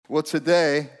Well,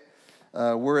 today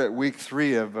we're at week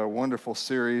 3 of a wonderful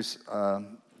series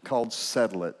called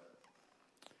Settle It.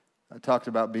 I talked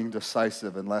about being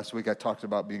decisive, and last week I talked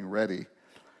about being ready.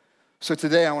 So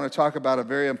today I want to talk about a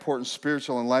very important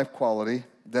spiritual and life quality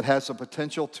that has the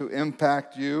potential to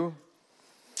impact you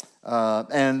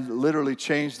and literally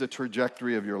change the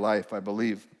trajectory of your life, I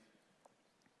believe.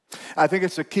 I think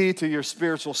it's a key to your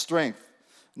spiritual strength,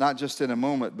 not just in a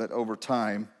moment, but over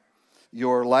time.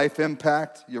 Your life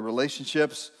impact, your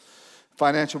relationships,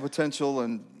 financial potential,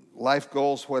 and life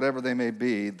goals, whatever they may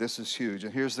be, this is huge.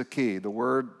 And here's the key.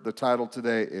 The title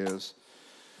today is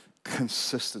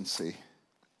consistency,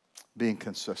 being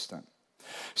consistent.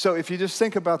 So if you just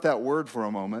think about that word for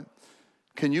a moment,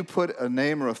 can you put a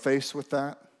name or a face with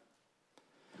that?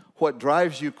 What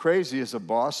drives you crazy as a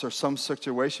boss or some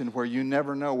situation where you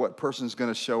never know what person's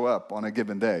going to show up on a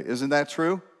given day. Isn't that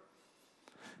true?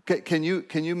 Can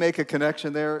you make a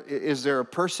connection there? Is there a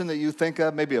person that you think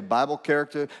of, maybe a Bible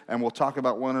character, and we'll talk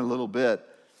about one in a little bit,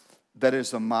 that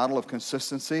is a model of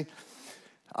consistency?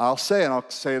 I'll say, and I'll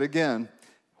say it again,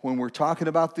 when we're talking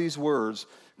about these words,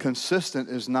 consistent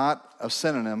is not a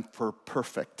synonym for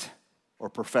perfect or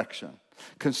perfection.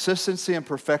 Consistency and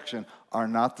perfection are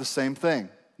not the same thing.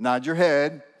 Nod your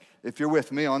head if you're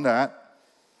with me on that.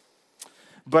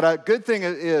 But a good thing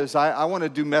is I want to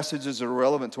do messages that are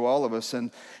relevant to all of us.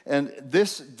 And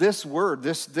this word,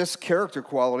 this character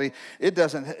quality, it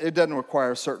doesn't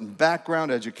require a certain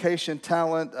background, education,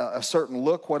 talent, a certain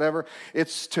look, whatever.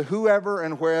 It's to whoever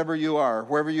and wherever you are,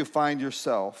 wherever you find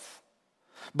yourself.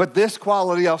 But this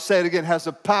quality, I'll say it again, has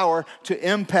the power to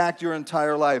impact your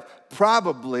entire life,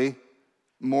 probably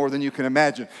more than you can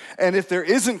imagine. And if there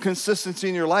isn't consistency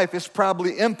in your life, it's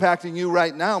probably impacting you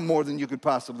right now more than you could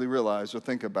possibly realize or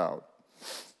think about.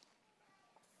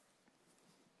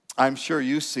 I'm sure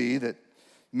you see that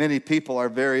many people are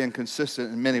very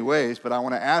inconsistent in many ways, but I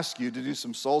want to ask you to do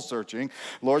some soul searching.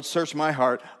 Lord, search my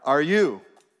heart. Are you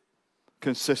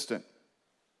consistent?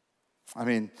 I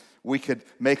mean, we could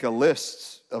make a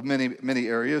list of many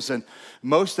areas, and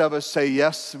most of us say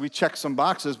yes, we check some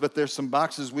boxes, but there's some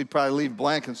boxes we'd probably leave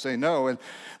blank and say no, and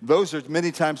those are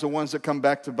many times the ones that come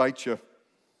back to bite you.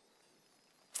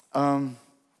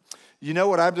 You know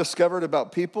what I've discovered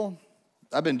about people?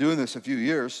 I've been doing this a few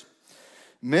years.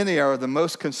 Many are the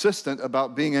most consistent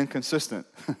about being inconsistent.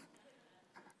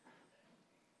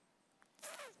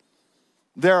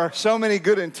 There are so many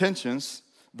good intentions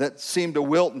that seem to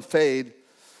wilt and fade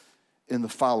in the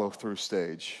follow-through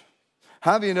stage.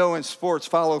 How do you know in sports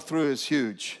follow-through is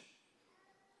huge?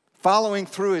 Following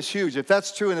through is huge. If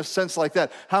that's true in a sense like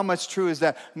that, how much true is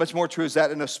that? Much more true is that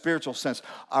in a spiritual sense.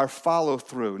 Our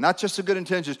follow-through, not just the good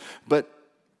intentions, but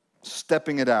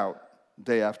stepping it out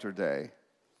day after day.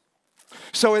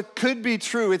 So it could be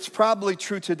true, it's probably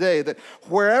true today, that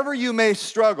wherever you may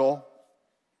struggle,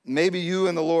 maybe you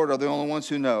and the Lord are the only ones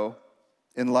who know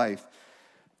in life,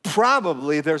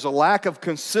 probably there's a lack of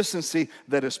consistency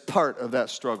that is part of that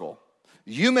struggle.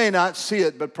 You may not see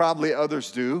it, but probably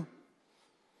others do.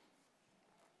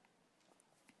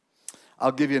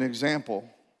 I'll give you an example,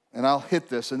 and I'll hit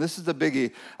this, and this is the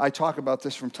biggie. I talk about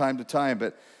this from time to time,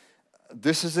 but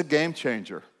this is a game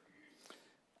changer.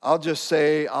 I'll just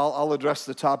say, I'll address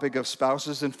the topic of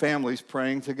spouses and families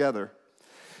praying together.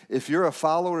 If you're a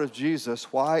follower of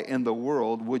Jesus, why in the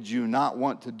world would you not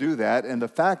want to do that? And the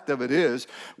fact of it is,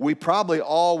 we probably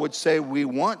all would say we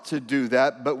want to do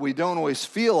that, but we don't always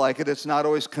feel like it. It's not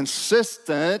always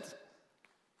consistent.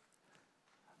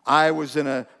 I was in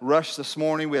a rush this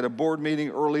morning. We had a board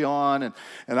meeting early on,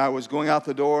 and I was going out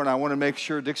the door, and I wanted to make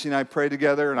sure Dixie and I pray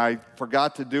together, and I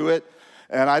forgot to do it.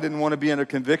 And I didn't want to be under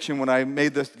conviction when I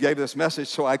gave this message,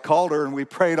 so I called her and we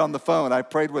prayed on the phone. I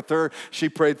prayed with her. She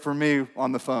prayed for me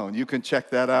on the phone. You can check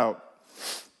that out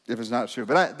if it's not true.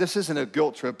 But this isn't a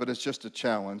guilt trip, but it's just a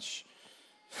challenge.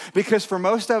 Because for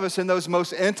most of us in those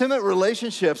most intimate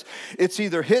relationships, it's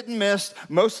either hit and miss,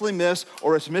 mostly miss,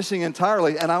 or it's missing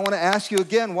entirely. And I want to ask you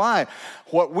again, why?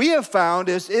 What we have found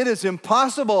is it is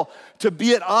impossible to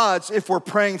be at odds if we're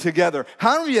praying together.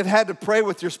 How many of you have had to pray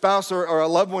with your spouse or a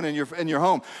loved one in your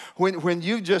home when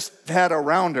you just had a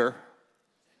rounder?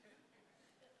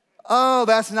 Oh,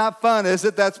 that's not fun, is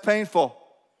it? That's painful.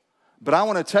 But I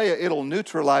want to tell you, it'll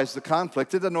neutralize the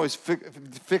conflict. It doesn't always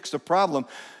fix the problem.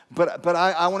 But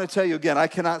I want to tell you again, I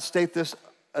cannot state this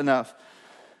enough.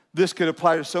 This could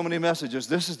apply to so many messages.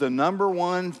 This is the number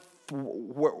one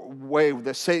way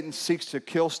that Satan seeks to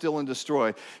kill, steal, and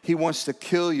destroy. He wants to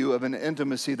kill you of an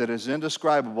intimacy that is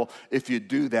indescribable if you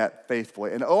do that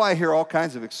faithfully. And I hear all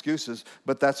kinds of excuses,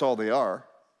 but that's all they are.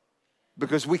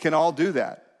 Because we can all do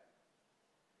that.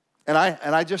 And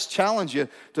I just challenge you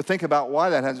to think about why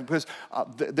that hasn't, because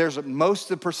there's most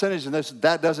of the percentage of this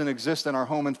that doesn't exist in our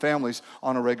home and families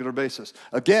on a regular basis.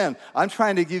 Again, I'm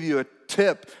trying to give you a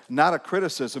tip, not a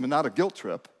criticism and not a guilt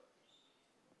trip.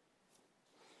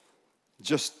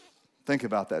 Just think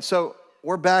about that. So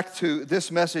we're back to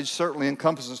this message certainly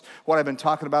encompasses what I've been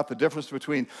talking about, the difference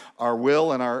between our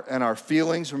will and our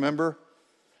feelings, remember?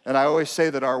 And I always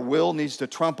say that our will needs to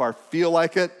trump our feel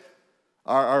like it.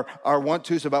 Our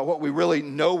want-tos about what we really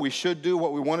know we should do,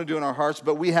 what we want to do in our hearts.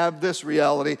 But we have this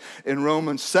reality in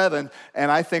Romans 7,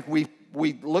 and I think we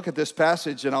look at this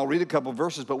passage, and I'll read a couple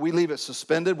verses, but we leave it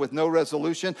suspended with no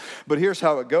resolution. But here's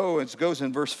how it goes. It goes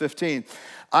in verse 15.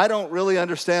 I don't really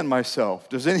understand myself.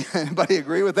 Does anybody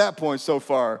agree with that point so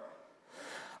far?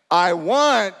 I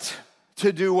want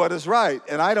to do what is right,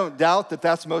 and I don't doubt that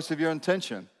that's most of your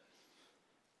intention.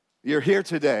 You're here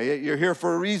today. You're here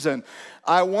for a reason.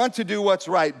 I want to do what's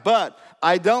right, but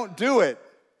I don't do it.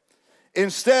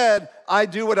 Instead, I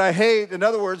do what I hate. In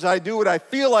other words, I do what I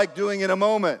feel like doing in a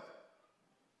moment.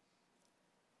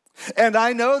 And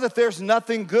I know that there's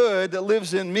nothing good that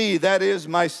lives in me, that is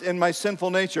in my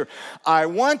sinful nature. I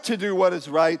want to do what is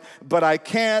right, but I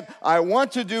can't. I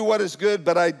want to do what is good,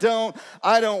 but I don't.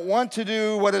 I don't want to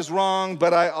do what is wrong,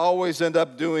 but I always end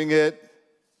up doing it.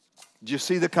 Do you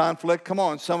see the conflict? Come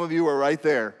on, some of you are right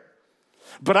there.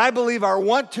 But I believe our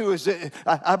want to is,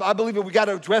 I believe that we got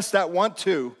to address that want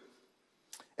to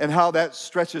and how that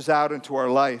stretches out into our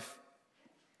life.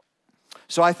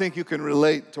 So I think you can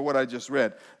relate to what I just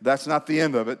read. That's not the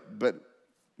end of it, but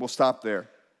we'll stop there.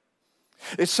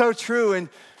 It's so true in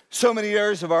so many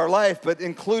areas of our life, but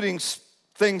including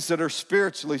things that are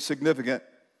spiritually significant.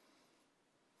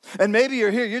 And maybe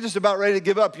you're here, you're just about ready to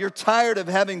give up. You're tired of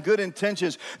having good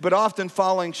intentions, but often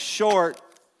falling short.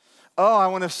 Oh, I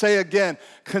want to say again,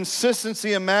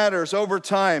 consistency matters over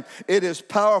time. It is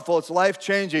powerful. It's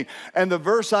life-changing. And the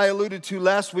verse I alluded to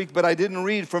last week, but I didn't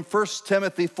read from 1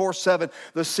 Timothy 4:7,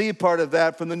 the C part of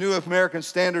that from the New American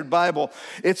Standard Bible.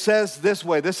 It says this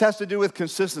way. This has to do with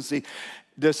consistency,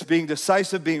 this being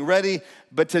decisive, being ready,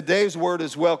 but today's word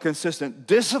is well consistent.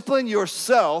 Discipline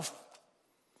yourself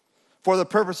for the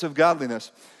purpose of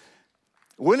godliness.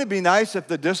 Wouldn't it be nice if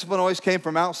the discipline always came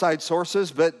from outside sources?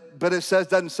 But it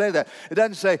doesn't say that. It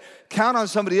doesn't say count on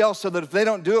somebody else so that if they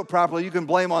don't do it properly, you can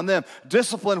blame on them.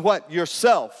 Discipline what?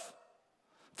 Yourself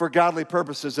for godly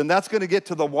purposes. And that's going to get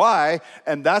to the why,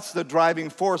 and that's the driving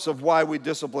force of why we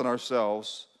discipline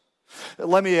ourselves.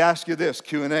 Let me ask you this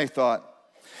Q&A thought.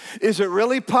 Is it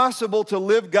really possible to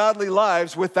live godly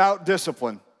lives without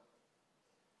discipline?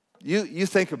 You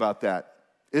think about that.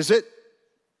 Is it?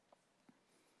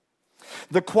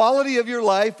 The quality of your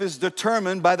life is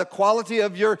determined by the quality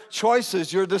of your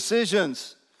choices, your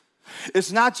decisions.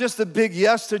 It's not just a big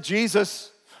yes to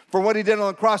Jesus for what he did on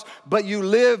the cross, but you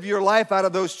live your life out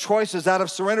of those choices, out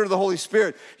of surrender to the Holy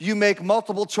Spirit. You make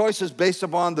multiple choices based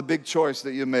upon the big choice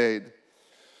that you made.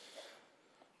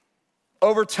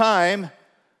 Over time,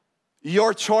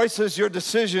 your choices, your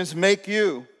decisions make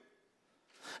you.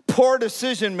 Poor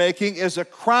decision making is a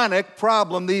chronic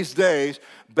problem these days.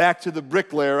 Back to the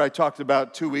bricklayer I talked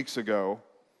about 2 weeks ago.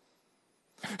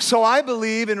 So I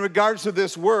believe in regards to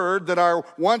this word that our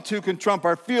want to can trump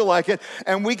our feel like it,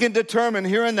 and we can determine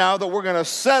here and now that we're going to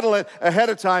settle it ahead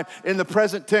of time in the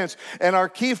present tense. And our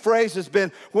key phrase has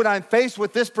been, when I'm faced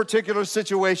with this particular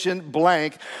situation,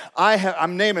 blank,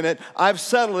 I'm naming it, I've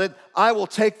settled it, I will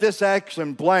take this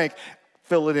action, blank,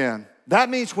 fill it in. That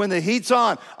means when the heat's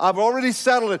on, I've already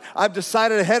settled it. I've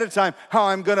decided ahead of time how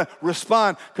I'm going to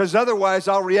respond, because otherwise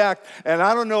I'll react. And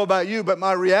I don't know about you, but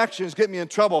my reactions get me in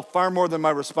trouble far more than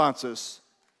my responses.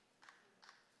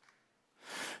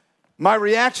 My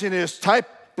reaction is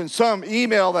typing some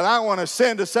email that I want to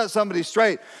send to set somebody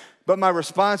straight, but my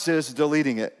response is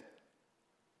deleting it.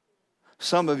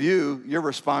 Some of you, your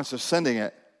response is sending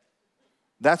it.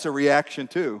 That's a reaction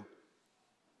too.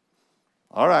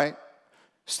 All right.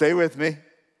 Stay with me.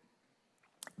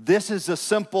 This is a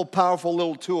simple, powerful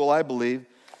little tool, I believe,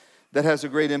 that has a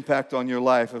great impact on your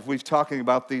life. If we've talking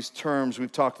about these terms,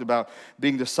 we've talked about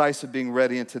being decisive, being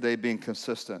ready, and today being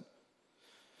consistent.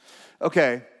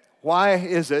 Okay, why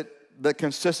is it that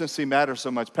consistency matters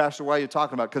so much? Pastor, why are you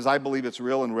talking about it? Because I believe it's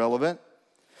real and relevant.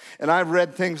 And I've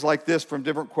read things like this from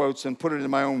different quotes and put it in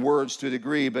my own words to a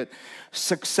degree, but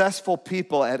successful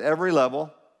people at every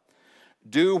level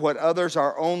do what others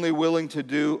are only willing to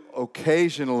do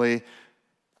occasionally,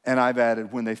 and I've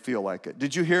added when they feel like it.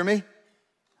 Did you hear me?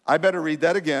 I better read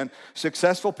that again.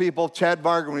 Successful people, Chad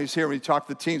Varga, when he's here, when he talked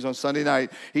to teens on Sunday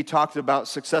night, he talked about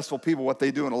successful people, what they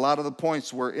do, and a lot of the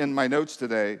points were in my notes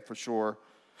today, for sure.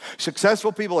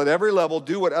 Successful people at every level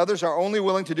do what others are only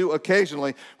willing to do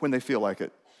occasionally when they feel like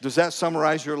it. Does that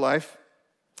summarize your life?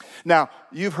 Now,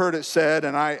 you've heard it said,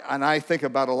 and I think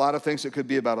about a lot of things. It could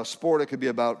be about a sport. It could be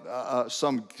about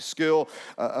some skill,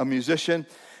 a musician.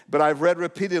 But I've read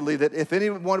repeatedly that if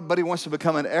anybody wants to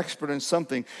become an expert in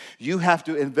something, you have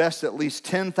to invest at least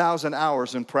 10,000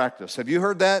 hours in practice. Have you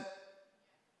heard that?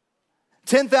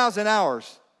 10,000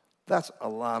 hours. That's a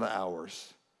lot of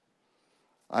hours.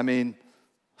 I mean,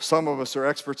 some of us are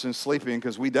experts in sleeping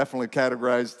because we definitely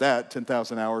categorize that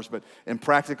 10,000 hours, but in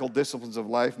practical disciplines of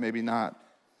life, maybe not.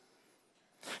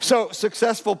 So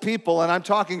successful people, and I'm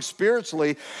talking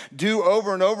spiritually, do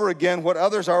over and over again what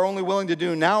others are only willing to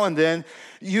do now and then.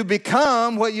 You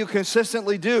become what you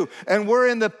consistently do.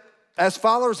 And as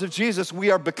followers of Jesus,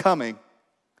 we are becoming.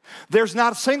 There's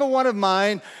not a single one of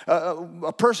mine,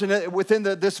 a person within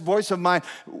this voice of mine,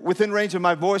 within range of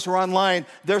my voice or online,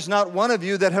 there's not one of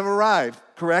you that have arrived,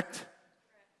 correct?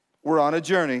 We're on a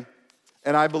journey.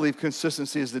 And I believe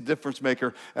consistency is the difference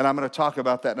maker. And I'm going to talk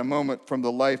about that in a moment from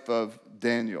the life of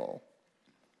Daniel.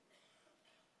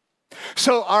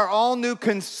 So our all-new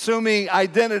consuming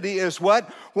identity is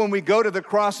what? When we go to the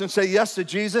cross and say yes to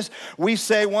Jesus, we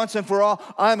say once and for all,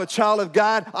 I'm a child of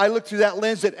God. I look through that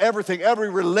lens at everything, every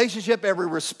relationship, every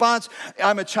response.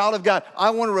 I'm a child of God.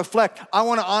 I want to reflect. I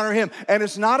want to honor Him. And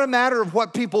it's not a matter of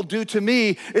what people do to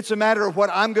me. It's a matter of what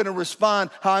I'm going to respond,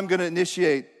 how I'm going to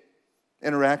initiate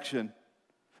interaction.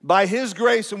 By His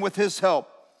grace and with His help,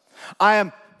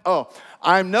 I'm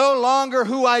no longer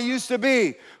who I used to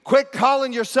be. Quit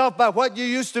calling yourself by what you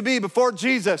used to be before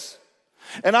Jesus.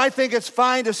 And I think it's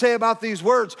fine to say about these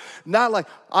words, not like,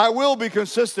 I will be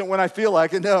consistent when I feel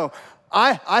like it. No,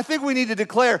 I think we need to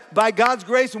declare, by God's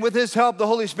grace and with His help, the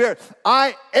Holy Spirit,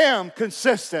 I am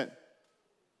consistent.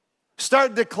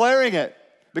 Start declaring it,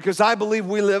 because I believe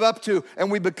we live up to and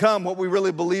we become what we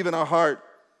really believe in our heart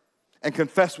and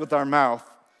confess with our mouth.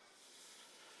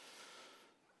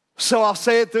 So I'll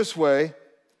say it this way.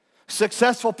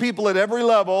 Successful people at every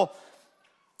level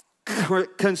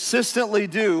consistently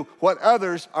do what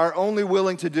others are only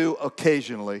willing to do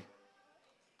occasionally.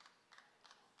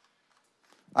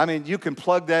 I mean, you can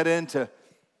plug that into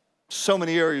so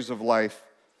many areas of life.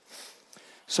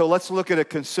 So let's look at a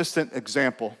consistent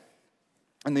example.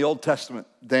 In the Old Testament,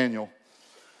 Daniel.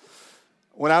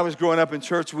 When I was growing up in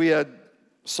church, we had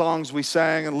songs we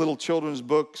sang and little children's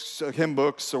books, hymn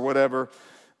books or whatever.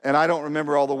 And I don't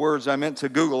remember all the words. I meant to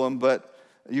Google them, but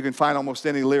you can find almost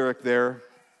any lyric there.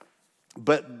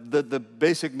 But the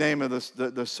basic name of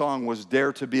the song was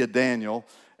Dare to be a Daniel.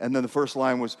 And then the first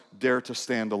line was Dare to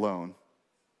stand alone.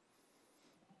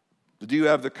 Do you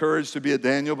have the courage to be a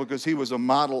Daniel? Because he was a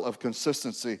model of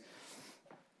consistency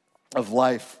of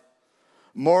life.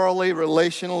 Morally,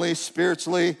 relationally,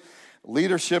 spiritually,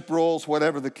 leadership roles,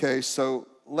 whatever the case. So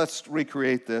let's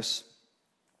recreate this.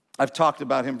 I've talked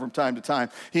about him from time to time.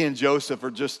 He and Joseph are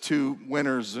just two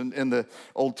winners in the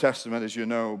Old Testament, as you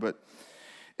know. But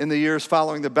in the years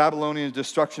following the Babylonian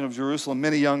destruction of Jerusalem,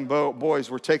 many young boys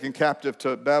were taken captive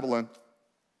to Babylon.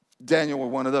 Daniel was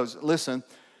one of those. Listen,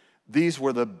 these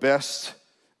were the best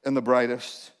and the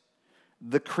brightest,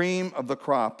 the cream of the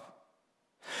crop.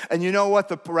 And you know what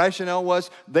the rationale was?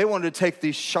 They wanted to take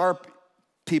these sharp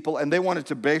people and they wanted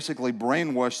to basically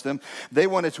brainwash them. They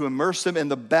wanted to immerse them in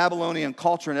the Babylonian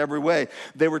culture in every way.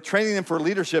 They were training them for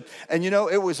leadership. And you know,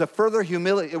 it was a further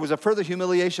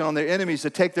humiliation on their enemies to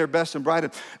take their best and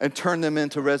brightest and turn them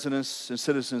into residents and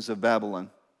citizens of Babylon.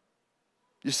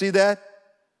 You see that?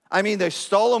 I mean, they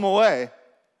stole them away.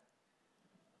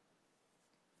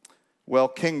 Well,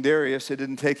 King Darius, it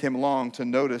didn't take him long to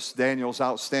notice Daniel's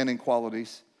outstanding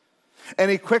qualities.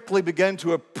 And he quickly began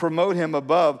to promote him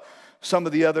above some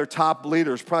of the other top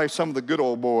leaders, probably some of the good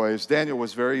old boys. Daniel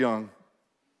was very young.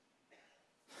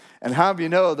 And how do you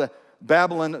know the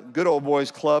Babylon Good Old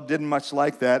Boys Club didn't much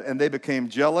like that, and they became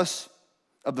jealous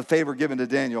of the favor given to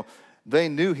Daniel. They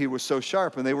knew he was so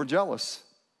sharp, and they were jealous.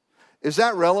 Is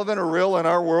that relevant or real in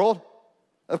our world?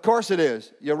 Of course it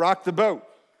is. You rock the boat.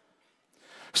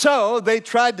 So they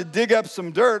tried to dig up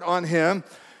some dirt on him,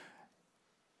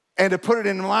 and to put it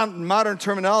in modern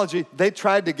terminology, they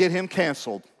tried to get him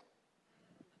canceled.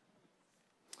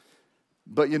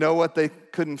 But you know what they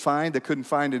couldn't find? They couldn't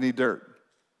find any dirt.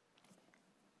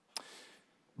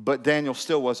 But Daniel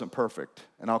still wasn't perfect,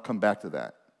 and I'll come back to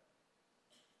that.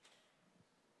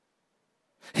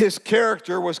 His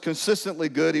character was consistently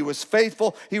good. He was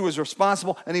faithful, he was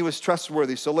responsible, and he was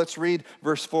trustworthy. So let's read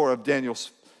verse 4 of Daniel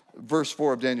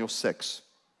 6.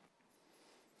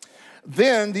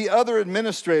 Then the other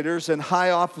administrators and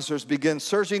high officers began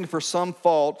searching for some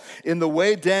fault in the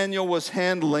way Daniel was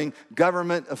handling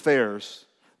government affairs.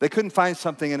 They couldn't find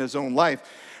something in his own life.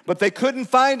 But they couldn't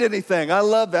find anything. I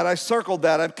love that. I circled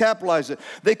that. I've capitalized it.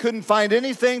 They couldn't find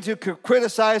anything to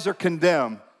criticize or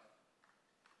condemn.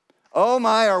 Oh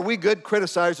my, are we good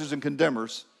criticizers and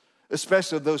condemners,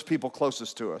 especially of those people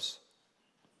closest to us.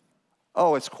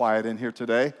 Oh, it's quiet in here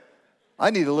today.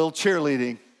 I need a little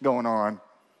cheerleading going on.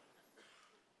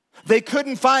 They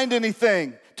couldn't find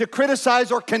anything to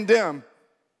criticize or condemn.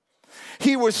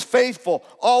 He was faithful,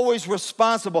 always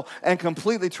responsible, and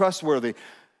completely trustworthy.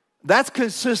 That's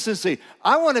consistency.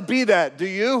 I want to be that. Do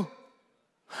you?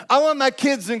 I want my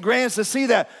kids and grands to see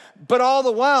that, but all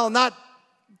the while not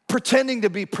pretending to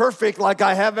be perfect like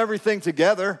I have everything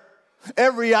together.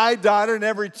 Every I dotted and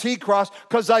every T crossed,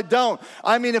 because I don't.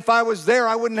 I mean, if I was there,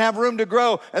 I wouldn't have room to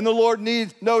grow, and the Lord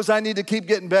knows I need to keep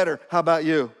getting better. How about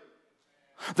you?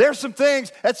 There's some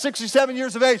things at 67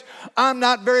 years of age I'm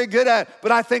not very good at,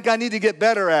 but I think I need to get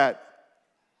better at.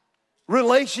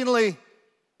 Relationally,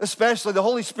 especially, the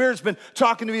Holy Spirit's been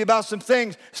talking to me about some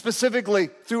things specifically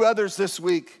through others this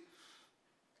week,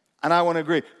 and I want to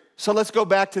agree. So let's go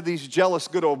back to these jealous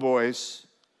good old boys.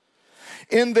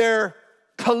 In their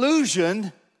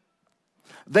collusion,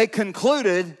 they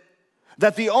concluded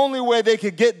that the only way they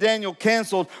could get Daniel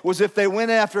canceled was if they went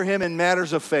after him in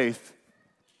matters of faith.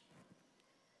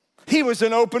 He was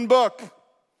an open book.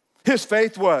 His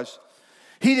faith was.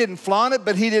 He didn't flaunt it,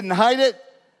 but he didn't hide it.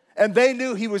 And they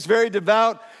knew he was very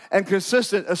devout and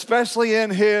consistent, especially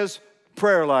in his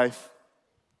prayer life.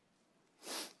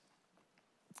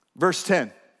 Verse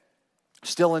 10,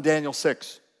 still in Daniel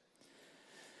 6.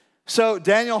 So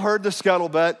Daniel heard the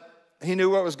scuttlebutt. He knew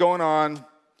what was going on.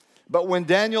 But when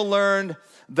Daniel learned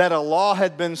that a law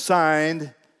had been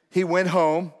signed, he went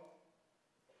home.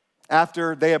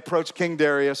 After they approached King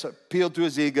Darius, appealed to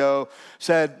his ego,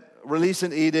 said, release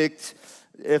an edict.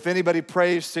 If anybody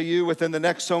prays to you within the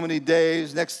next so many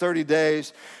days, next 30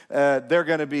 days, they're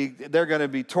going to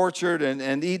be tortured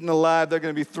and eaten alive. They're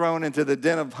going to be thrown into the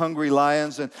den of hungry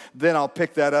lions. And then I'll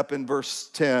pick that up in verse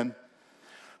 10.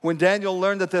 When Daniel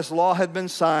learned that this law had been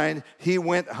signed, he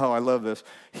went, oh, I love this.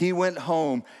 He went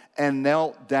home and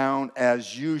knelt down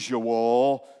as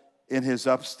usual in his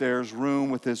upstairs room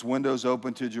with his windows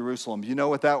open to Jerusalem. You know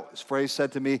what that phrase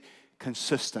said to me?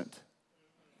 Consistent.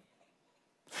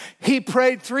 He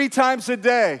prayed 3 times a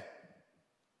day,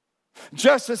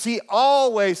 just as he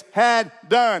always had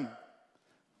done,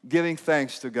 giving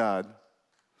thanks to God.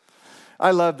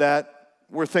 I love that.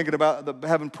 We're thinking about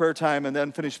having prayer time and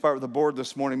then finish part with the board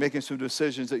this morning, making some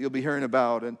decisions that you'll be hearing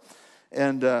about.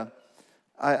 And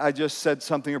I just said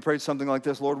something or prayed something like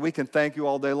this: Lord, we can thank you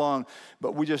all day long,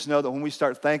 but we just know that when we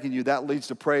start thanking you, that leads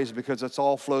to praise, because it's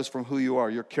all flows from who you are,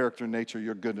 your character, nature,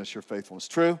 your goodness, your faithfulness.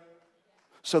 True?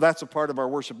 So that's a part of our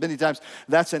worship. Many times,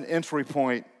 that's an entry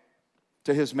point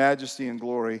to his majesty and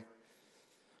glory.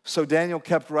 So Daniel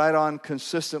kept right on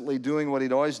consistently doing what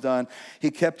he'd always done. He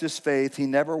kept his faith. He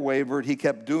never wavered. He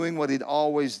kept doing what he'd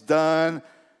always done.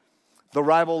 The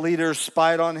rival leaders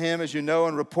spied on him, as you know,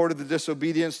 and reported the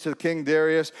disobedience to King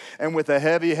Darius. And with a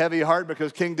heavy, heavy heart,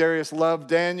 because King Darius loved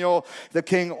Daniel, the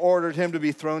king ordered him to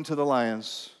be thrown to the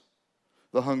lions,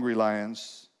 the hungry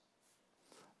lions.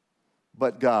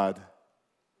 But God.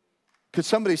 Could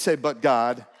somebody say, but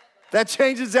God? That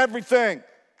changes everything.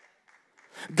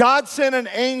 God sent an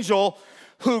angel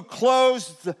who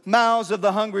closed the mouths of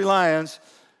the hungry lions,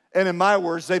 and in my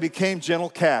words, they became gentle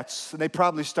cats, and they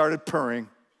probably started purring.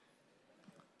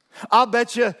 I'll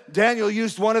bet you Daniel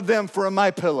used one of them for a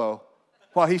MyPillow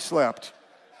while he slept.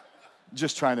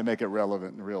 Just trying to make it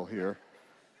relevant and real here.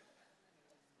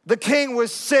 The king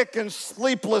was sick and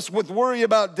sleepless with worry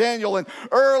about Daniel, and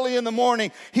early in the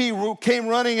morning, he came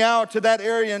running out to that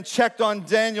area and checked on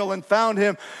Daniel and found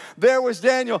him. There was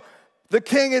Daniel. The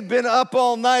king had been up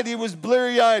all night. He was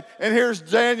bleary-eyed, and here's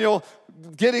Daniel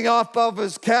getting off of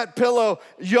his cat pillow,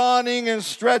 yawning and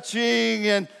stretching,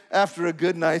 and after a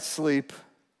good night's sleep.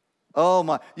 Oh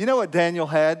my, you know what Daniel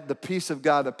had? The peace of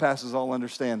God that passes all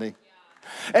understanding.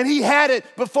 And he had it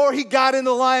before he got in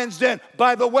the lion's den,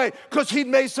 by the way, because he'd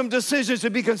made some decisions to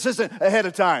be consistent ahead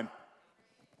of time.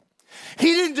 He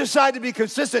didn't decide to be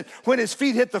consistent when his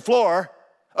feet hit the floor.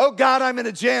 Oh God, I'm in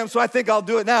a jam, so I think I'll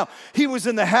do it now. He was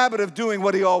in the habit of doing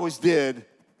what he always did.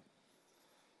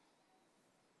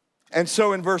 And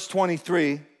so in verse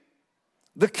 23,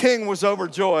 the king was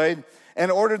overjoyed and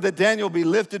ordered that Daniel be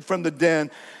lifted from the den.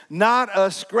 Not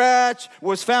a scratch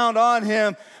was found on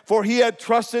him, for he had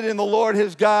trusted in the Lord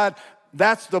his God.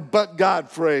 That's the but God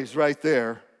phrase right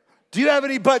there. Do you have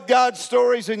any but God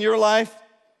stories in your life?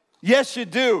 Yes, you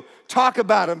do. Talk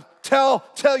about them.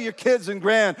 Tell your kids and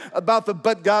grand about the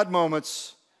but God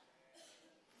moments.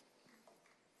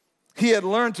 He had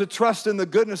learned to trust in the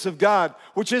goodness of God,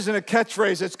 which isn't a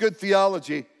catchphrase, it's good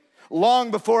theology. Long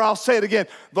before, I'll say it again,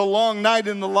 the long night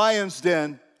in the lion's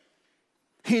den.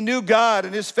 He knew God,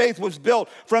 and his faith was built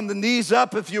from the knees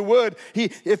up, if you will.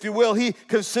 He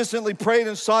consistently prayed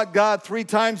and sought God 3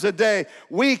 times a day,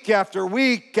 week after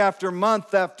week,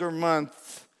 month after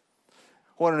month.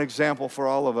 What an example for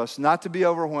all of us, not to be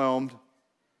overwhelmed,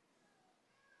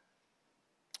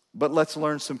 but let's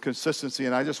learn some consistency.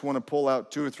 And I just want to pull out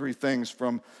 2 or 3 things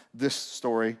from this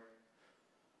story.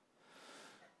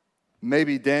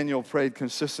 Maybe Daniel prayed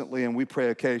consistently and we pray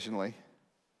occasionally.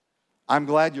 I'm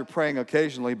glad you're praying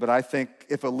occasionally, but I think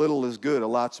if a little is good, a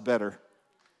lot's better.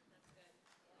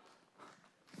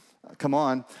 Come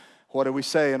on. What do we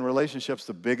say in relationships?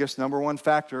 The biggest number 1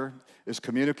 factor is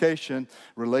communication.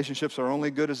 Relationships are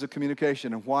only good as a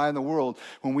communication. And why in the world,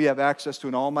 when we have access to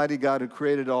an almighty God who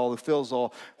created all, who fills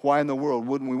all, why in the world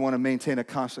wouldn't we want to maintain a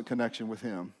constant connection with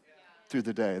him through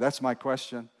the day? That's my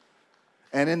question.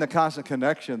 And in the constant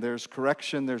connection, there's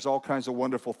correction. There's all kinds of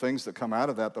wonderful things that come out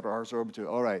of that are ours are open to.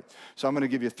 All right. So I'm going to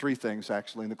give you 3 things,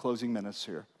 actually, in the closing minutes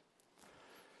here.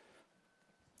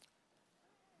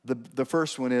 The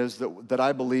first one is that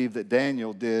I believe that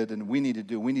Daniel did and we need to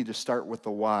do. We need to start with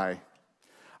the why.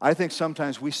 I think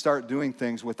sometimes we start doing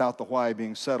things without the why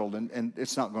being settled, and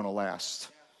it's not going to last.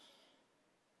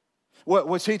 What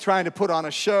was he trying to put on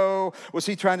a show? Was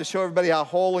he trying to show everybody how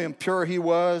holy and pure he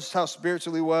was, how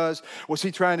spiritual he was? Was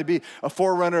he trying to be a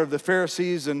forerunner of the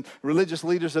Pharisees and religious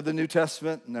leaders of the New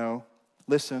Testament? No.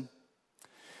 Listen.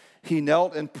 He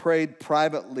knelt and prayed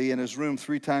privately in his room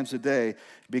 3 times a day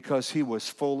because he was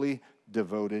fully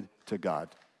devoted to God.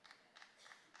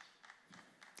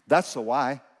 That's the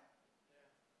why.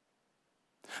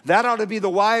 That ought to be the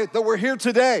why that we're here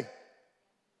today.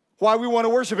 Why we want to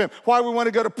worship him. Why we want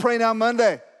to go to Pray Now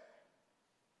Monday.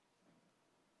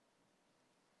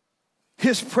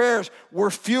 His prayers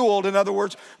were fueled, in other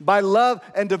words, by love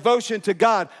and devotion to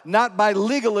God, not by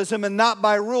legalism and not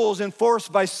by rules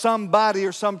enforced by somebody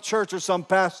or some church or some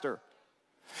pastor.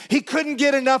 He couldn't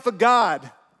get enough of God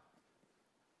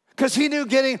because he knew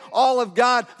getting all of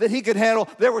God that he could handle,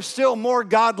 there was still more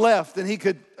God left than he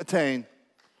could attain.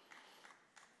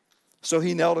 So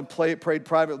he knelt and prayed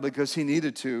privately because he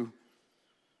needed to.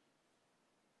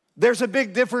 There's a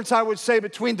big difference, I would say,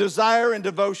 between desire and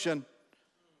devotion.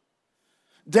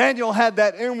 Daniel had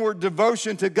that inward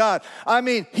devotion to God. I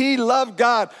mean, he loved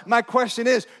God. My question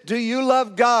is, do you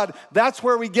love God? That's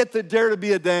where we get the dare to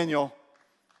be a Daniel.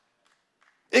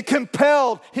 It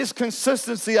compelled his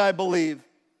consistency, I believe.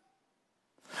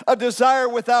 A desire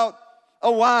without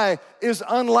a why is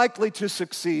unlikely to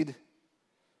succeed.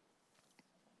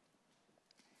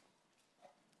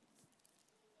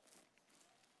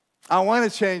 I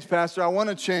want to change, Pastor. I want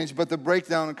to change, but the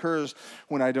breakdown occurs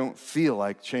when I don't feel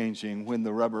like changing, when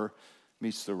the rubber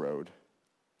meets the road.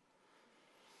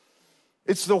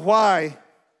 It's the why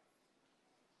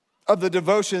of the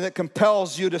devotion that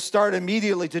compels you to start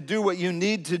immediately to do what you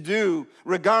need to do,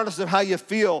 regardless of how you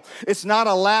feel. It's not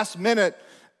a last-minute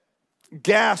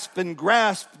gasp and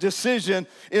grasp decision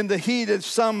in the heat of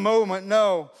some moment.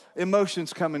 No,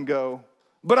 emotions come and go.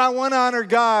 But I want to honor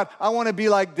God. I want to be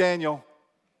like Daniel.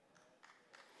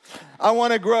 I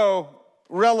want to grow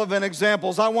relevant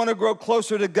examples. I want to grow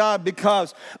closer to God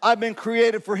because I've been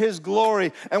created for his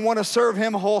glory and want to serve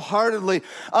him wholeheartedly.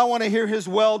 I want to hear his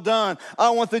well done.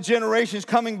 I want the generations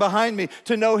coming behind me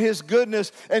to know his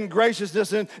goodness and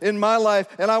graciousness in my life,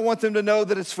 and I want them to know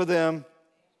that it's for them.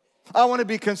 I want to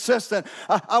be consistent.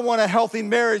 I want a healthy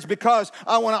marriage because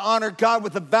I want to honor God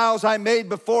with the vows I made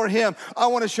before him. I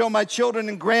want to show my children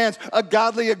and grands a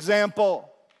godly example.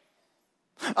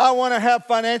 I want to have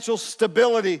financial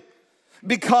stability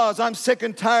because I'm sick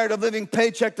and tired of living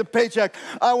paycheck to paycheck.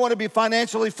 I want to be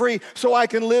financially free so I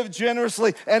can live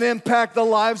generously and impact the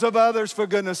lives of others, for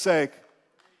goodness sake.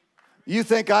 You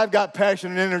think I've got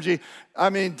passion and energy. I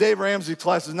mean, Dave Ramsey's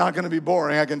class is not going to be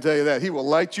boring, I can tell you that. He will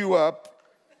light you up.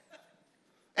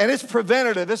 And it's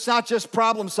preventative. It's not just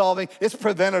problem solving, it's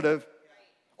preventative.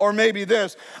 Or maybe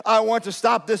this, I want to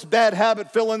stop this bad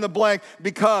habit, fill in the blank,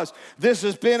 because this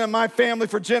has been in my family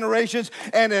for generations,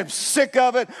 and I'm sick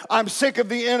of it. I'm sick of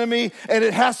the enemy, and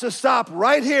it has to stop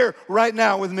right here, right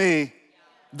now with me.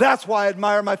 That's why I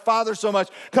admire my father so much,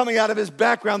 coming out of his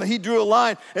background, that he drew a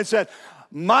line and said,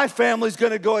 my family's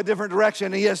going to go a different direction,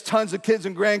 and he has tons of kids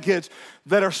and grandkids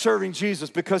that are serving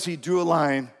Jesus because he drew a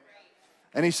line.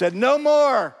 And he said, no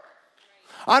more.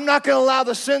 I'm not going to allow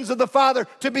the sins of the father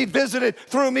to be visited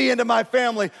through me into my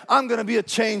family. I'm going to be a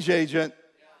change agent.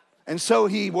 And so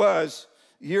he was,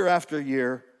 year after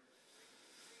year.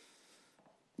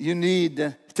 You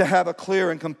need to to have a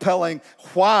clear and compelling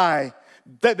why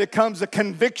that becomes a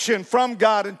conviction from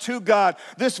God and to God.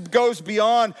 This goes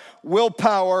beyond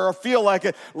willpower or feel like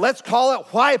it. Let's call it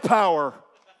why power.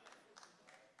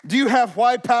 Do you have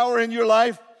why power in your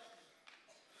life?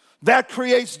 That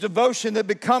creates devotion that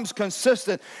becomes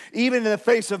consistent even in the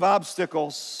face of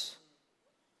obstacles.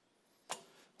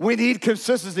 We need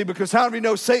consistency because how do we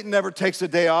know Satan never takes a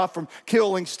day off from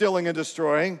killing, stealing, and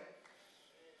destroying?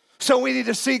 So we need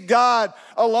to seek God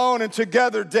alone and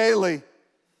together daily,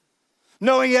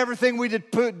 knowing everything we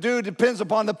do depends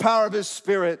upon the power of His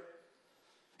Spirit,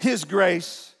 His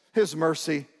grace, His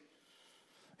mercy.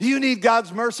 You need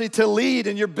God's mercy to lead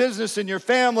in your business, in your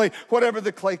family, whatever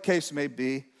the case may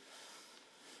be.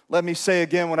 Let me say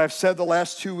again what I've said the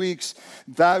last 2 weeks,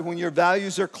 that when your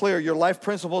values are clear, your life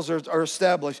principles are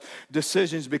established,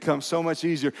 decisions become so much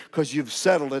easier because you've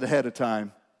settled it ahead of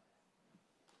time.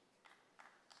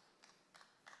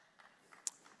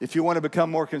 If you want to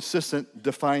become more consistent,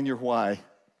 define your why.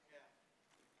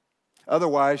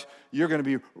 Otherwise, I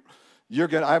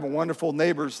have wonderful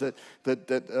neighbors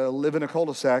that live in a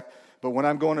cul-de-sac, but when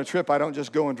I'm going on a trip, I don't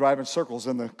just go and drive in circles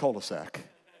in the cul-de-sac.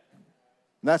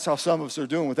 And that's how some of us are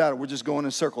doing without it. We're just going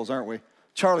in circles, aren't we?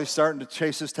 Charlie's starting to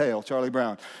chase his tail, Charlie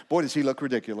Brown. Boy, does he look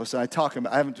ridiculous. And I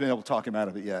haven't been able to talk him out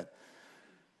of it yet.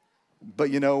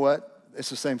 But you know what? It's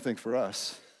the same thing for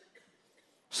us.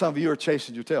 Some of you are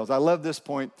chasing your tails. I love this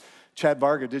point. Chad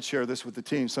Varga did share this with the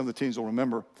team. Some of the teams will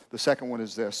remember. The second one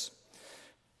is this: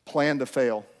 plan to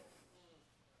fail.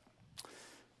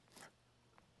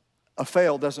 A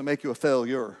fail doesn't make you a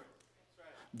failure.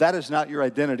 That is not your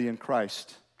identity in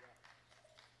Christ.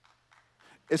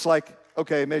 It's like,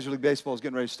 okay, Major League Baseball is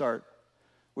getting ready to start.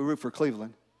 We root for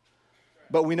Cleveland.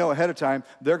 But we know ahead of time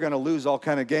they're going to lose all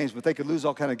kind of games, but they could lose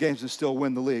all kind of games and still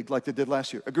win the league like they did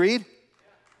last year. Agreed?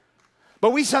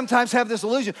 But we sometimes have this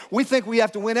illusion. We think we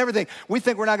have to win everything. We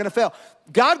think we're not going to fail.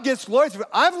 God gets glory through it.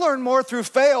 I've learned more through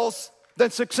fails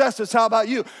than successes. How about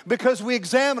you? Because we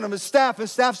examine them as staff and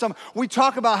staff some. We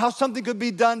talk about how something could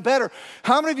be done better.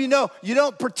 How many of you know you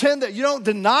don't pretend that you don't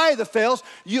deny the fails,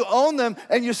 you own them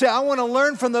and you say, I want to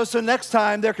learn from those so next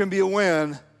time there can be a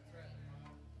win.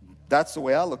 That's the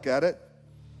way I look at it.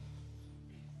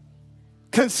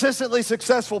 Consistently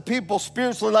successful people,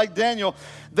 spiritually like Daniel,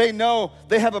 they know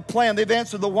they have a plan. They've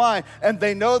answered the why, and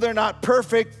they know they're not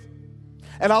perfect.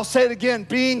 And I'll say it again,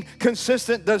 being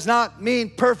consistent does not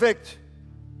mean perfect.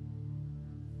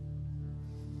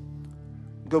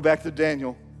 Go back to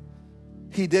Daniel.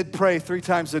 He did pray 3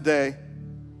 times a day.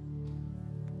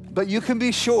 But you can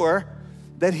be sure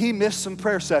that he missed some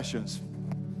prayer sessions.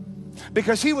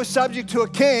 Because he was subject to a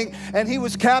king and he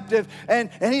was captive and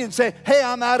he didn't say, hey,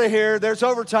 I'm out of here, there's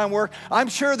overtime work. I'm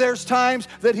sure there's times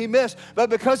that he missed, but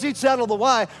because he'd settled the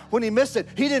why, when he missed it,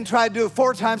 he didn't try to do it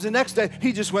 4 times the next day.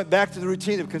 He just went back to the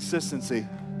routine of consistency.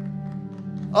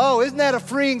 Oh, isn't that a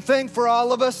freeing thing for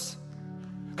all of us?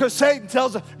 Because Satan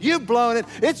tells us, you've blown it,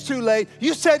 it's too late,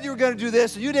 you said you were going to do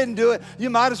this and you didn't do it, you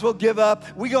might as well give up.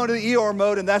 We go into the Eeyore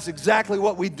mode and that's exactly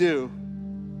what we do.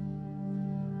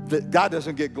 God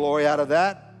doesn't get glory out of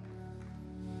that.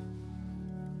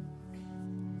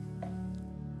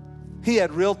 He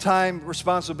had real-time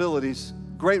responsibilities,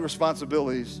 great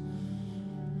responsibilities.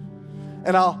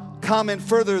 And I'll comment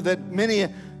further that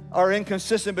many are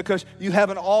inconsistent because you have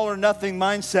an all-or-nothing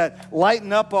mindset.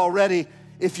 Lighten up already.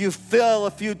 If you fail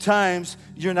a few times,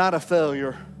 you're not a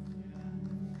failure.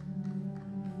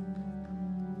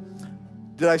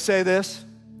 Did I say this?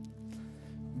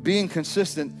 Being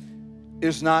consistent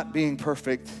is not being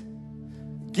perfect.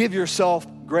 Give yourself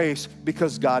grace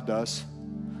because God does.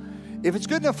 If it's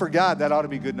good enough for God, that ought to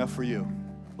be good enough for you.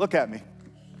 Look at me.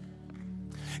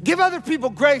 Give other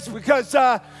people grace because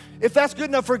if that's good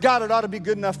enough for God, it ought to be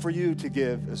good enough for you to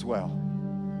give as well.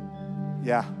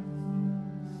 Yeah.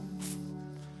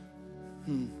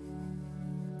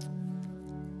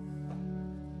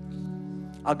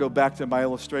 I'll go back to my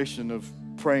illustration of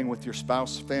praying with your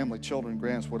spouse, family, children,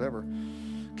 grands, whatever.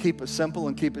 Keep it simple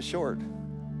and keep it short.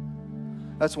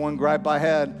 That's one gripe I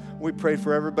had. We prayed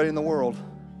for everybody in the world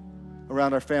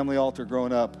around our family altar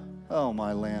growing up. Oh,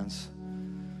 my lands.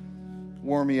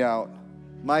 Wore me out.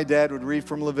 My dad would read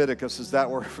from Leviticus if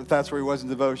that's where he was in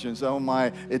devotions. Oh,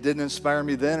 my. It didn't inspire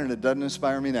me then, and it doesn't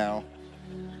inspire me now.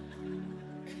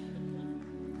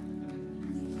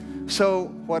 So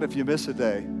what if you miss a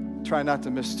day? Try not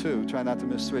to miss 2. Try not to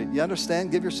miss 3. You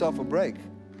understand? Give yourself a break.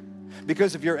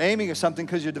 Because if you're aiming at something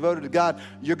because you're devoted to God,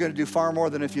 you're going to do far more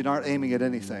than if you aren't aiming at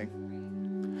anything.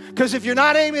 Because if you're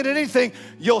not aiming at anything,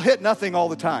 you'll hit nothing all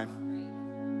the time.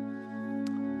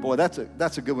 Boy, that's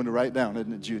a good one to write down,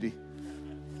 isn't it, Judy?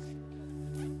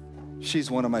 She's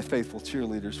one of my faithful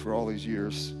cheerleaders for all these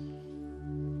years,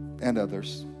 and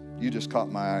others. You just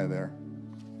caught my eye there.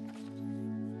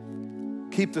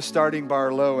 Keep the starting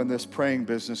bar low in this praying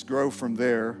business. Grow from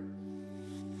there.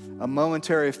 A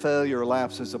momentary failure or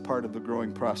lapse is a part of the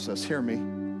growing process. Hear me.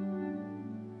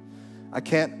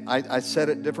 I said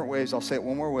it different ways. I'll say it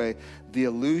one more way. The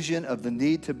illusion of the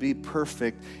need to be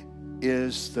perfect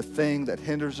is the thing that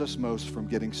hinders us most from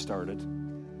getting started.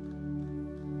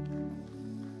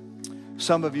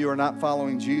 Some of you are not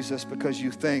following Jesus because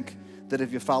you think that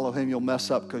if you follow him, you'll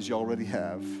mess up because you already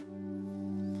have.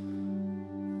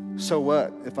 So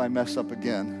what if I mess up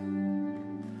again?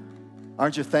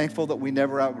 Aren't you thankful that we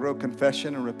never outgrow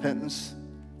confession and repentance,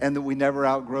 and that we never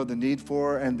outgrow the need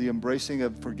for and the embracing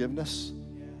of forgiveness?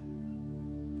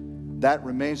 That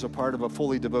remains a part of a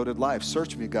fully devoted life.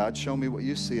 Search me, God. Show me what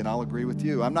you see, and I'll agree with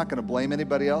you. I'm not going to blame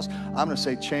anybody else. I'm going to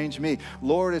say, change me.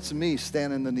 Lord, it's me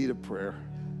standing in the need of prayer.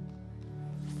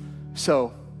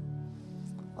 So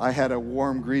I had a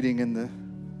warm greeting in the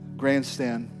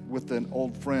grandstand with an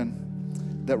old friend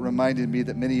that reminded me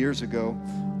that many years ago,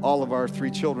 all of our 3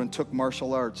 children took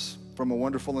martial arts from a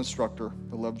wonderful instructor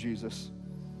that loved Jesus.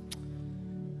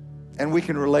 And we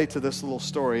can relate to this little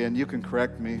story, and you can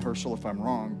correct me, Herschel, if I'm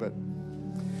wrong, but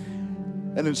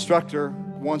an instructor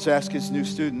once asked his new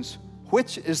students,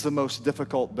 which is the most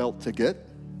difficult belt to get?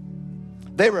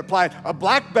 They replied, a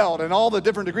black belt, and all the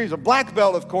different degrees. A black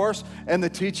belt, of course. And the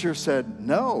teacher said,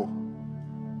 no.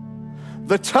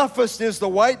 The toughest is the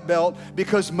white belt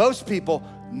because most people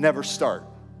never start.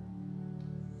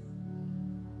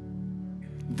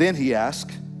 Then he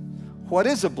asked, what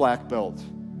is a black belt?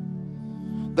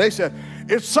 They said,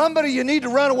 it's somebody you need to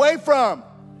run away from.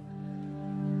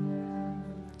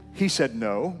 He said,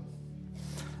 no.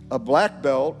 A black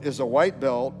belt is a white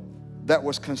belt that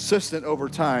was consistent over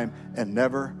time and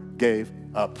never gave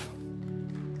up.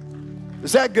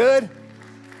 Is that good?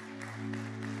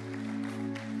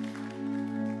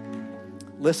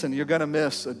 Listen, you're going to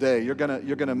miss a day. You're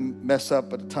going to mess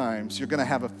up at times. You're going to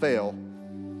have a fail.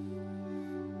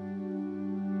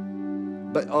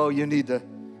 But you need to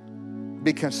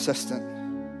be consistent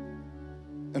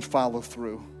and follow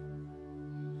through.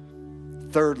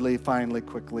 Thirdly, finally,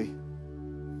 quickly,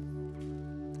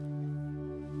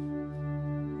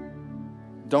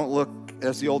 don't look,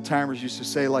 as the old timers used to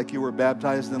say, like you were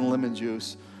baptized in lemon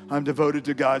juice. I'm devoted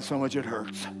to God so much it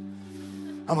hurts.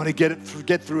 I'm going to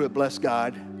get through it, bless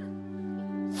God.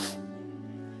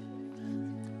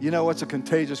 You know what's a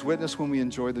contagious witness? When we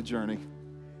enjoy the journey.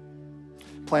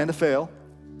 Plan to fail.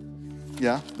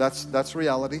 Yeah, that's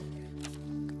reality.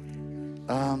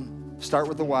 Start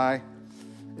with the why.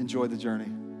 Enjoy the journey.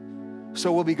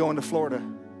 So we'll be going to Florida.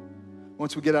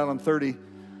 Once we get out on 30,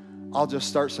 I'll just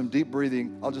start some deep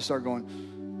breathing. I'll just start going.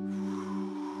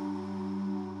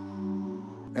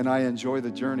 And I enjoy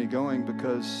the journey going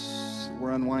because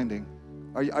we're unwinding.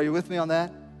 Are you with me on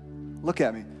that? Look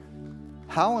at me.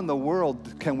 How in the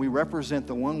world can we represent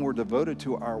the one we're devoted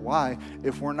to, our why,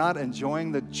 if we're not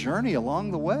enjoying the journey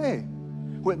along the way?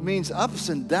 What means ups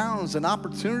and downs and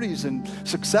opportunities and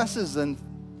successes and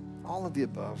all of the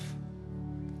above.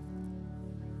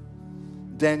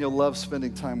 Daniel loved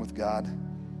spending time with God.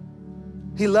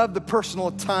 He loved the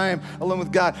personal time alone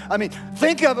with God. I mean,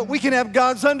 think of it. We can have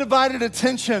God's undivided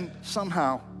attention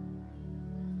somehow.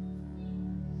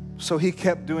 So he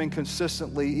kept doing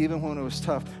consistently, even when it was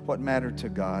tough, what mattered to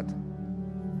God.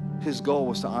 His goal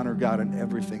was to honor God in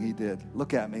everything he did.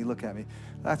 Look at me, look at me.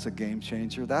 That's a game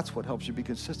changer. That's what helps you be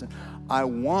consistent.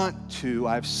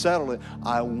 I've settled it.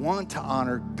 I want to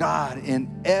honor God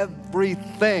in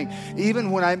everything. Even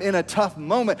when I'm in a tough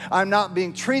moment, I'm not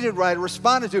being treated right or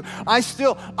responded to.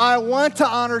 I want to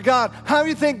honor God. How do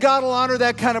you think God will honor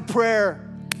that kind of prayer?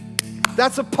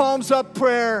 That's a palms up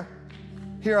prayer.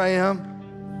 Here I am.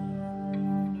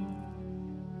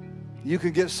 You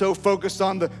can get so focused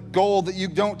on the goal that you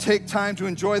don't take time to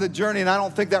enjoy the journey, and I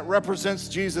don't think that represents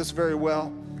Jesus very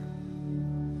well.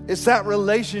 It's that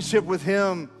relationship with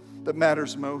him that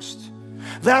matters most.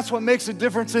 That's what makes a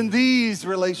difference in these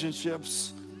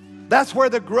relationships. That's where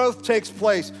the growth takes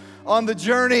place, on the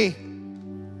journey.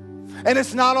 And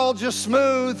it's not all just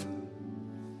smooth.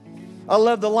 I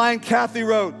love the line Kathy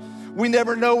wrote, we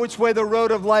never know which way the road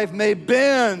of life may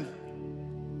bend.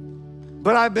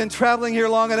 But I've been traveling here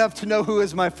long enough to know who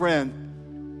is my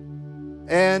friend.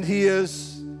 And he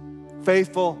is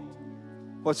faithful.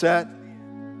 What's that?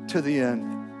 To the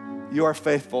end. You are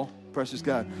faithful, precious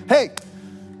God. Hey,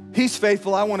 he's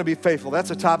faithful. I want to be faithful. That's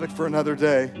a topic for another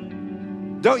day.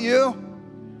 Don't you?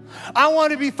 I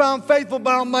want to be found faithful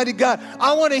by Almighty God.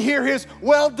 I want to hear his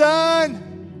well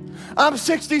done. I'm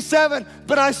 67,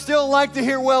 but I still like to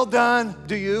hear well done.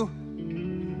 Do you?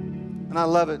 And I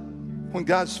love it. When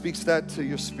God speaks that to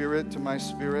your spirit, to my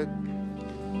spirit,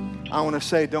 I want to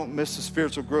say, don't miss the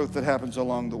spiritual growth that happens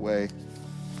along the way.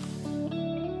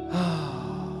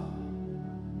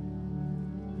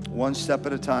 One step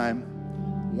at a time,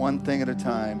 one thing at a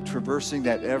time, traversing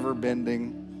that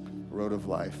ever-bending road of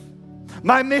life.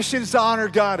 My mission is to honor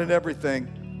God in everything.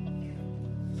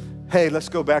 Hey, let's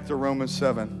go back to Romans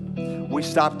 7. We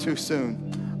stopped too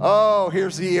soon. Oh,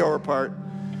 here's the Eeyore part.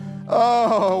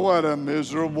 Oh, what a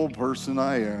miserable person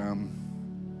I am.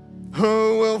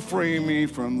 Who will free me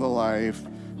from the life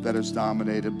that is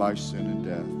dominated by sin and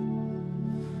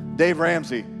death? Dave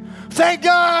Ramsey. Thank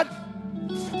God!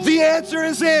 The answer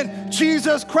is in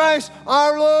Jesus Christ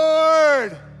our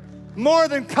Lord. More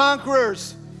than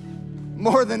conquerors,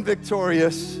 more than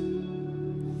victorious.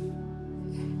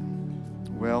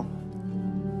 Well,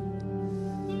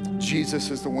 Jesus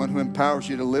is the one who empowers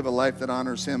you to live a life that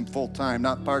honors him full time,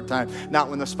 not part time, not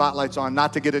when the spotlight's on,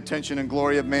 not to get attention and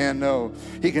glory of man. No,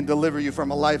 he can deliver you from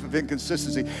a life of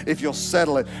inconsistency if you'll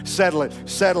settle it, settle it,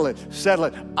 settle it, settle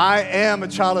it. I am a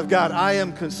child of God. I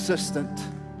am consistent.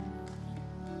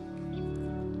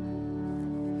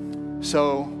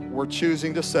 So we're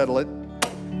choosing to settle it,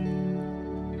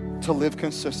 to live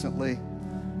consistently.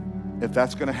 If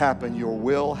that's going to happen, your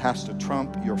will has to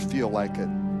trump your feel like it.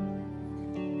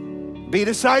 Be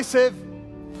decisive.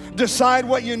 Decide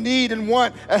what you need and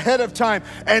want ahead of time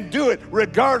and do it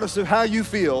regardless of how you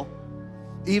feel,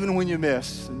 even when you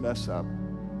miss and mess up.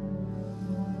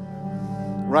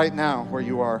 Right now, where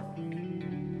you are,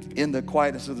 in the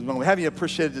quietness of the moment. Have you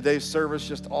appreciated today's service?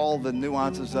 Just all the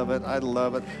nuances of it. I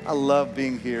love it. I love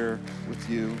being here with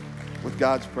you, with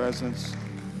God's presence.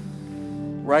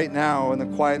 Right now, in the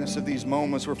quietness of these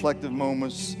moments, reflective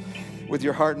moments, with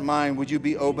your heart and mind, would you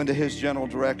be open to his general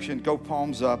direction? Go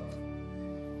palms up.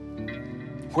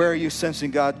 Where are you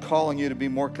sensing God calling you to be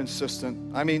more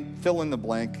consistent? I mean, fill in the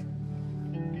blank.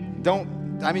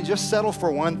 Just settle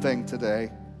for one thing today.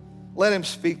 Let him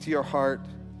speak to your heart.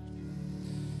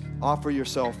 Offer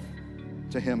yourself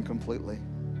to him completely.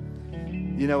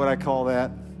 You know what I call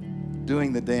that?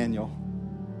 Doing the Daniel.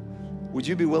 Would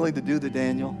you be willing to do the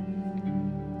Daniel?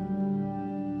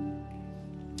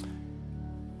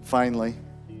 Finally,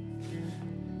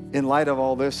 in light of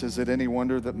all this, is it any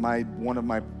wonder that one of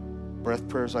my breath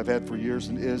prayers I've had for years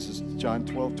and is John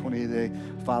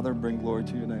 12:28a, Father, bring glory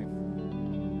to your name.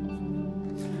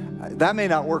 That may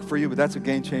not work for you, but that's a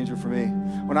game changer for me.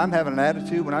 When I'm having an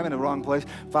attitude, when I'm in the wrong place,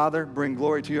 Father, bring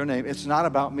glory to your name. It's not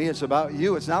about me, it's about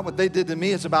you. It's not what they did to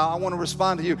me, it's about I want to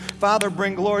respond to you. Father,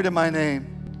 bring glory to my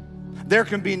name. There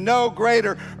can be no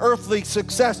greater earthly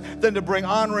success than to bring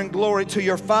honor and glory to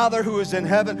your Father who is in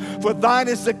heaven. For thine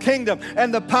is the kingdom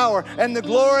and the power and the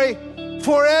glory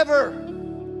forever.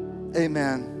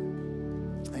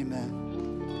 Amen.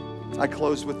 Amen. I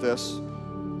close with this.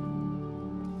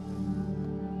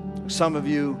 Some of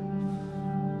you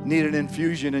need an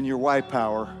infusion in your why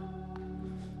power.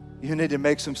 You need to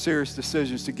make some serious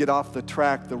decisions to get off the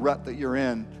track, the rut that you're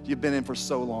in. You've been in for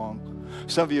so long.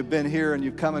 Some of you have been here and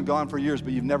you've come and gone for years,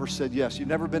 but you've never said yes. You've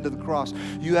never been to the cross.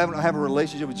 You haven't have a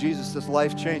relationship with Jesus that's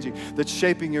life-changing, that's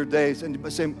shaping your days.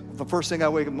 And saying, the first thing I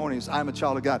wake up in the morning is, I'm a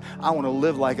child of God. I want to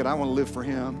live like it. I want to live for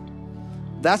him.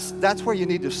 That's where you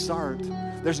need to start.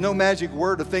 There's no magic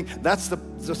word to think. That's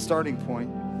the starting point.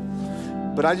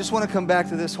 But I just want to come back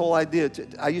to this whole idea.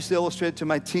 I used to illustrate it to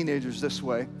my teenagers this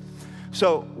way.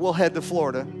 So we'll head to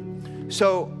Florida.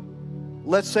 So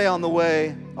let's say on the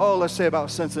way, let's say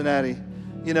about Cincinnati,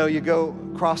 you go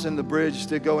crossing the bridge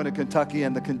to go into Kentucky,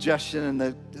 and the congestion and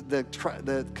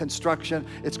the construction,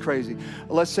 it's crazy.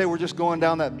 Let's say we're just going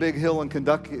down that big hill in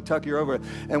Kentucky or over it,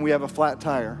 and we have a flat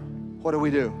tire. What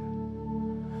do?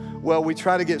 Well, we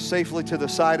try to get safely to the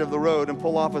side of the road and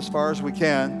pull off as far as we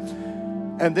can.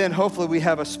 And then hopefully we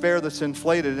have a spare that's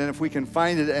inflated, and if we can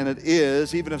find it, and it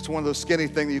is, even if it's one of those skinny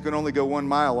things that you can only go 1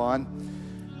 mile on,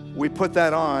 we put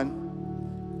that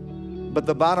on. But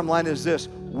the bottom line is this: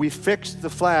 we fix the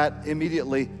flat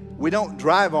immediately. We don't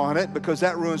drive on it because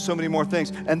that ruins so many more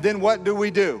things. And then what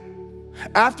do?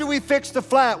 After we fix the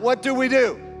flat, what do?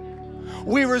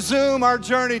 We resume our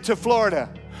journey to Florida.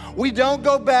 We don't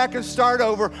go back and start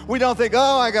over. We don't think,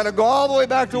 I got to go all the way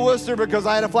back to Worcester because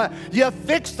I had a flat. You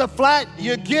fix the flat,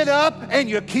 you get up, and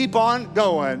you keep on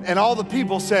going. And all the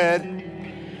people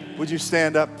said, would you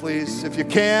stand up, please? If you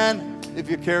can, if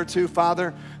you care to,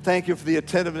 Father, Thank you for the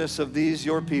attentiveness of these,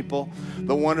 your people,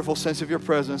 the wonderful sense of your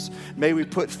presence. May we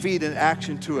put feet in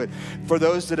action to it. For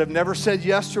those that have never said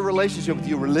yes to a relationship with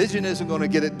you, religion isn't going to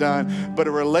get it done, but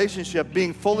a relationship,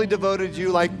 being fully devoted to you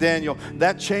like Daniel,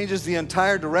 that changes the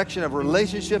entire direction of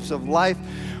relationships, of life.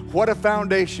 What a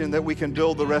foundation that we can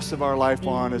build the rest of our life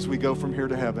on as we go from here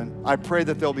to heaven. I pray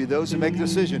that there'll be those who make a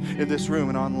decision in this room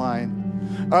and online.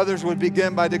 Others would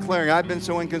begin by declaring, I've been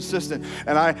so inconsistent,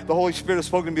 and the Holy Spirit has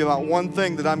spoken to me about one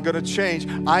thing that I'm going to change.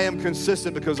 I am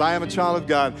consistent because I am a child of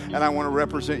God, and I want to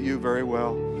represent you very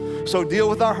well. So deal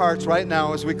with our hearts right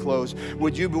now as we close.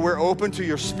 We're open to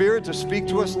your Spirit to speak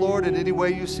to us, Lord, in any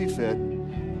way you see fit.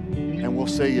 And we'll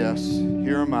say yes.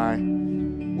 Here am I.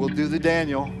 We'll do the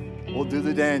Daniel. We'll do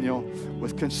the Daniel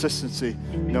with consistency,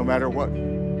 no matter what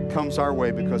comes our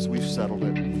way, because we've settled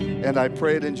it. And I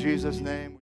pray it in Jesus' name.